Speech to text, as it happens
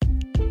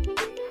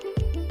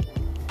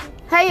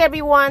Hey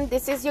everyone,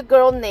 this is your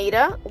girl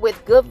Nada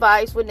with Good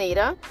Vibes with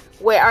Nada,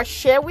 where I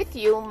share with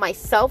you my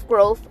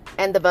self-growth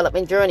and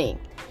development journey.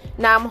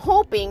 Now I'm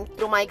hoping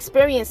through my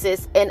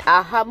experiences and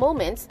aha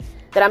moments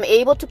that I'm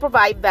able to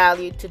provide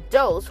value to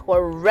those who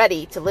are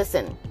ready to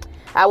listen.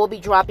 I will be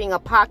dropping a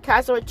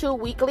podcast or two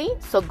weekly,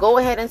 so go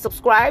ahead and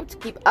subscribe to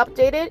keep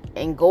updated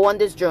and go on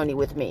this journey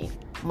with me.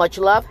 Much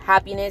love,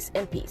 happiness,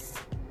 and peace.